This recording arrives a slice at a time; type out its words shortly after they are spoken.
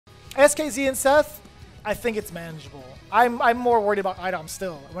SKZ and Seth, I think it's manageable. I'm more worried about iDom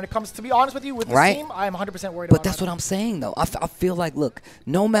still. When it comes, to be honest with you, with this team, I'm 100% worried about But that's what I'm saying, though. I feel like, look,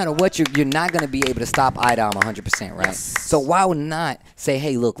 no matter what, you're not going to be able to stop iDom 100%, right? Yes. So why would not say,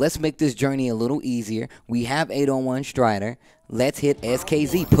 hey, look, let's make this journey a little easier. We have 8-on-1 Strider. Let's hit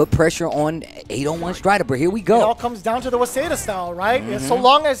SKZ. Put pressure on 8-on-1 Strider, but here we go. It all comes down to the Waseda style, right? So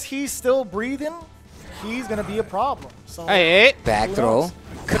long as he's still breathing, he's going to be a problem. So Back throw.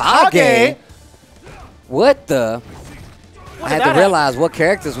 Kage. Kage. What the? I had to that realize what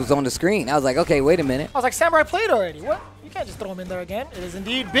characters was on the screen. I was like, okay, wait a minute. I was like, Samurai played already. What? You can't just throw him in there again. It is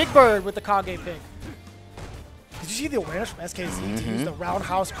indeed Bigbird with the Kage pick. Did you see the awareness from SKZ to use the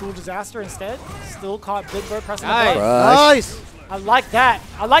roundhouse cruel disaster instead? Still caught Bigbird pressing the button. Nice. I like that.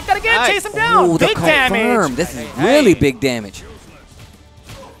 I like that again. Chase him down. Ooh, Big damage. This is really big damage.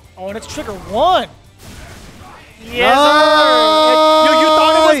 Oh, and it's trigger 1. Yes, sir. You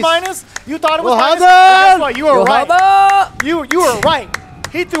thought it was minus? You thought it was minus? But guess what? You were right. You were right.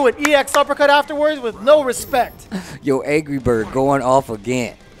 He threw an EX uppercut afterwards with no respect. Yo, Angrybird going off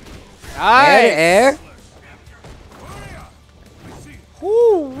again. Nice. Air.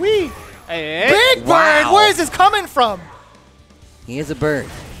 Woo-wee. Bigbird, Wow. where is this coming from? He is a bird.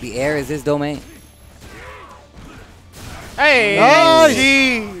 The air is his domain. Nice.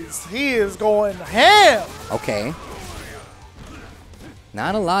 Jeez, he is going ham. Okay.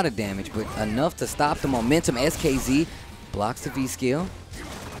 Not a lot of damage, but enough to stop the momentum. SKZ blocks the V-skill.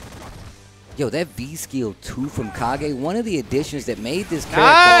 Yo, that V-skill 2 from Kage, one of the additions that made this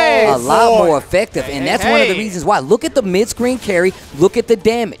character a lot more effective, and that's one of the reasons why. Look at the mid-screen carry. Look at the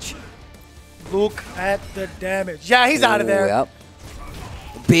damage. Look at the damage. Yeah, he's out of there. Yep.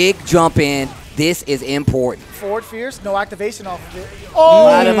 Big jump in. This is important. Forward fierce, no activation off of it. Oh,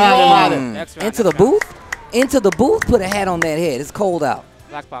 Into the booth? Into the booth? Put a hat on that head. It's cold out.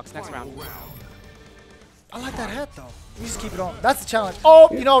 Black box, next round. I like that hat, though. You just keep it on. That's the challenge. Oh,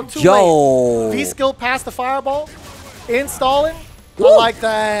 you know, too late. V-skill past the fireball. Installing. I like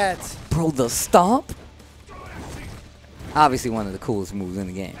that. Bro, the stomp? Obviously one of the coolest moves in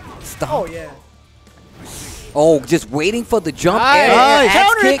the game. Stomp. Oh, yeah. Oh, just waiting for the jump.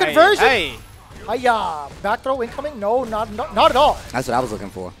 Counter hit kick. conversion. Hiya. Back throw incoming? No, not at all. That's what I was looking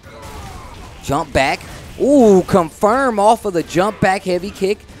for. Jump back. Ooh, confirm off of the jump back heavy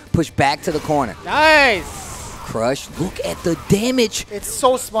kick. Push back to the corner. Nice. Crush. Look at the damage. It's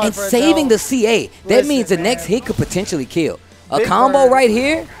so smart And for saving the Adele. CA. That Listen, means the man. next hit could potentially kill. A Big combo bird. right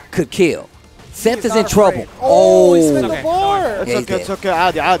here could kill. Seth is in not trouble. afraid. Oh, he spent the Okay. board. Yeah, he's It's dead. okay.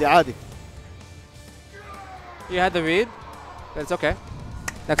 عادي. You had the read, but it's okay.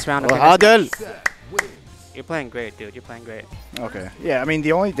 Next round. Oh, Okay, next Adel. round. You're playing great, dude. You're playing great. Okay. Yeah, I mean,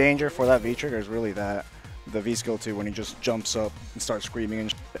 the only danger for that V-trigger is really that. The V-skill 2 when he just jumps up and starts screaming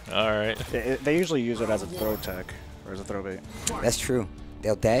and All right. They usually use it as a throw tech or as a throw bait. That's true.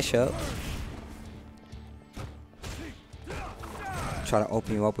 They'll dash up. Try to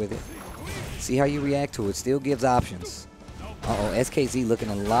open you up with it. See how you react to it. Still gives options. Uh-oh, SKZ looking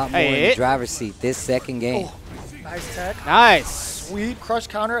a lot more in the driver's seat this second game. Oh, nice tech. Nice. Sweet crush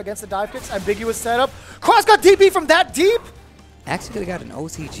counter against the dive kicks. Ambiguous setup. Cross got DP from that deep. Actually could have got an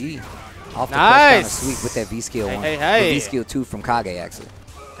OCG off the Nice. press counter sweep with that V-skill one. Hey, hey. The V-skill 2 from Kage, actually.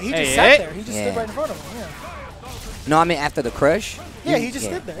 He just sat there. He just stood Yeah. right in front of him. Yeah. No, I mean after the crush. Yeah, he just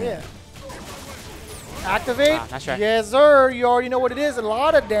stood there. Yeah. Activate. Nice try. Yes, sir. You already know what it is. A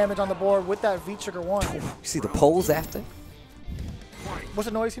lot of damage on the board with that V-trigger 1. You see the poles after? What's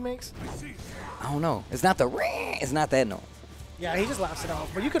the noise he makes? I don't know. It's not the ring. It's not that noise. Yeah, he just laughs it off.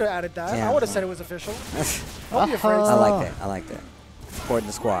 But you could have added that. Yeah. I would have said it was official. Don't be afraid. I like that. I like that. Supporting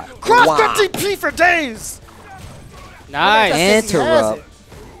the squad. Cross Wow. got DP for days. Nice. That's 'cause he has Interrupt. it.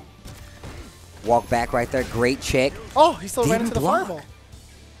 Walk back right there. Great check. Oh, he still ran Didn't into the block. fireball.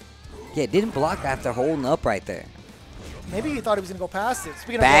 Yeah, didn't block after holding up right there. Maybe he thought he was going to go past it.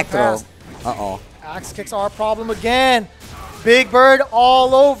 Speaking Back of going throw. past, Uh-oh. axe kicks are a problem again. Bigbird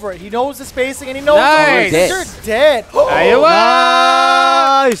all over it. He knows the spacing and he knows Nice. you're dead.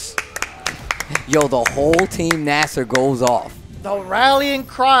 Nice. Yo, the whole team NASR goes off. The rallying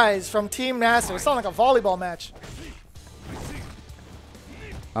cries from Team NASR. It sounds like a volleyball match.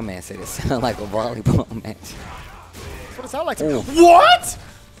 My man said it sounded like a volleyball match. That's what it sounds like to me. Ooh. What?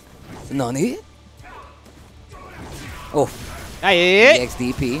 Nani? Oh, Hey.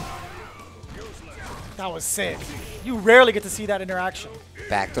 XDP. That was sick. You rarely get to see that interaction.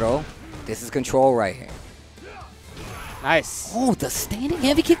 Back throw. This is control right here. Nice. Oh, the standing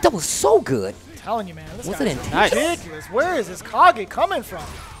heavy kick. That was so good. I'm telling you, man. This Was guy's it intense? Nice. ridiculous. Where is this Kage coming from?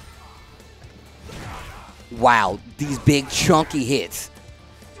 Wow, these big chunky hits.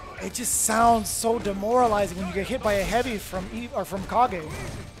 It just sounds so demoralizing when you get hit by a heavy from Kage.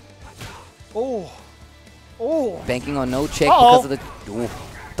 Oh. Oh. Banking on no check because of the... Ooh,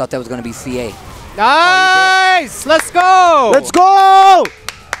 thought that was going to be CA. Nice! Let's go! Let's go!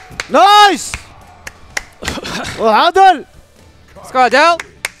 Nice! وهذا Let's go, Adele!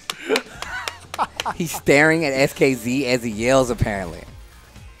 He's staring at SKZ as he yells, apparently.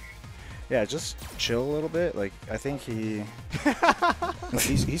 Yeah, just chill a little bit. Like, I think he's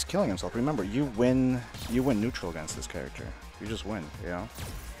killing himself. Remember, you win neutral against this character. You just win, you know?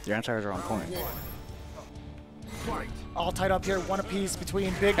 Your anti-airs are on point. All tied up here, one apiece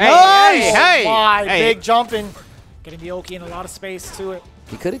between Big. Hey, Big jumping, getting the Oki in a lot of space to it.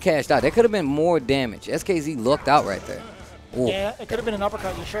 He could have cashed out. There could have been more damage. SKZ looked out right there. Ooh. Yeah, it could have been an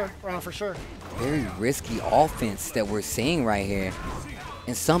uppercut, for sure. Very risky offense that we're seeing right here.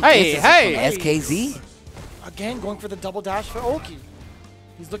 In some instances from SKZ. Again, going for the double dash for Oki.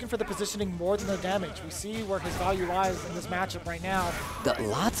 He's looking for the positioning more than the damage. We see where his value lies in this matchup right now.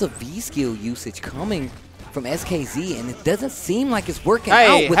 Lots of V-skill usage coming from SKZ, and it doesn't seem like it's working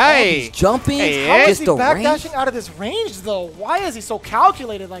out with all these jumping. How is just he the backdashing out of this range, though? Why is he so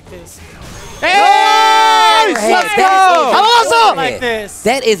calculated like this? Hey! Let's go! Like this.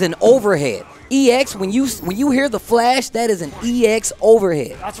 That is an overhead. EX, when you hear the flash, that is an EX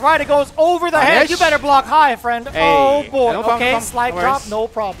overhead. That's right, it goes over the head. You better block high, friend. Hey. Oh boy. No problem, okay, no slide worries. drop, no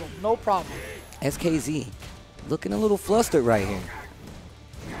problem. No problem. SKZ looking a little flustered right here.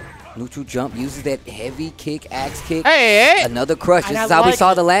 Neutral jump uses that heavy kick, axe kick. Hey! Another crush. And This I is how we like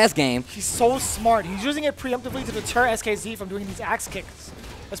saw it. the last game. He's so smart. He's using it preemptively to deter SKZ from doing these axe kicks.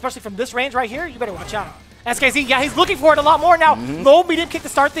 Especially from this range right here, you better watch out. SKZ, yeah, he's looking for it a lot more now. Low medium kick to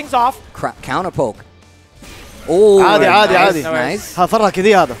start things off. Counter poke. Oh, عادي. nice. هفرها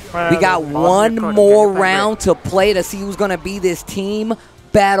كذي هذا. We got one more round to play to see who's going to be this team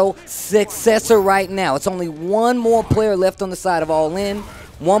battle successor right now. It's only one more player left on the side of All In.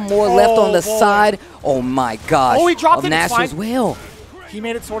 One more left on the side. Oh my gosh. Oh, he dropped it. NASR as well. He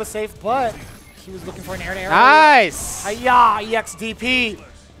made it sort of safe, but he was looking for an air-to-air. Nice! Hiya, EXDP.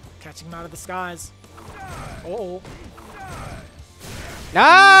 Catching him out of the skies. Uh-oh.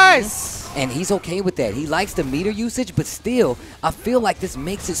 Nice! And he's okay with that. He likes the meter usage, but still, I feel like this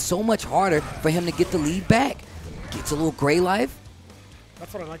makes it so much harder for him to get the lead back. Gets a little gray life.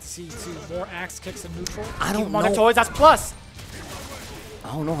 That's what I'd like to see, too. More axe kicks in neutral. I don't know. Toys, that's plus.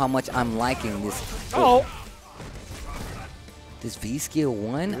 I don't know how much I'm liking this. Uh-oh. This V skill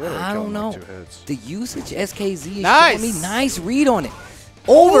one, Really I don't know. 2 hits. The usage SKZ is Nice. showing me nice read on it.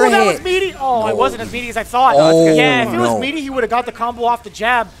 Oh, Overhead. that was meaty. Oh, it wasn't as meaty as I thought. Oh, yeah, if it no. was meaty, he would have got the combo off the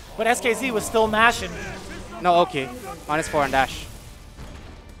jab, but SKZ was still mashing. No, okay. -4 on dash.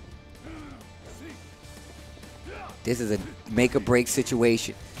 This is a make or break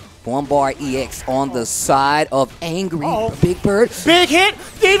situation. One bar EX on the side of Angry Bigbird. Big hit,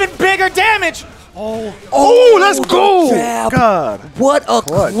 even bigger damage. Oh, let's go! Jab. God. What a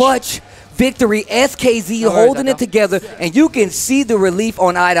clutch victory. SKZ holding it together, and you can see the relief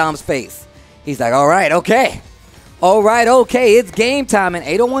on iDom's face. He's like, all right, okay. All right, okay, it's game time. And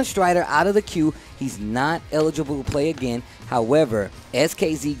 801 Strider out of the queue. He's not eligible to play again. However,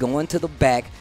 SKZ going to the back,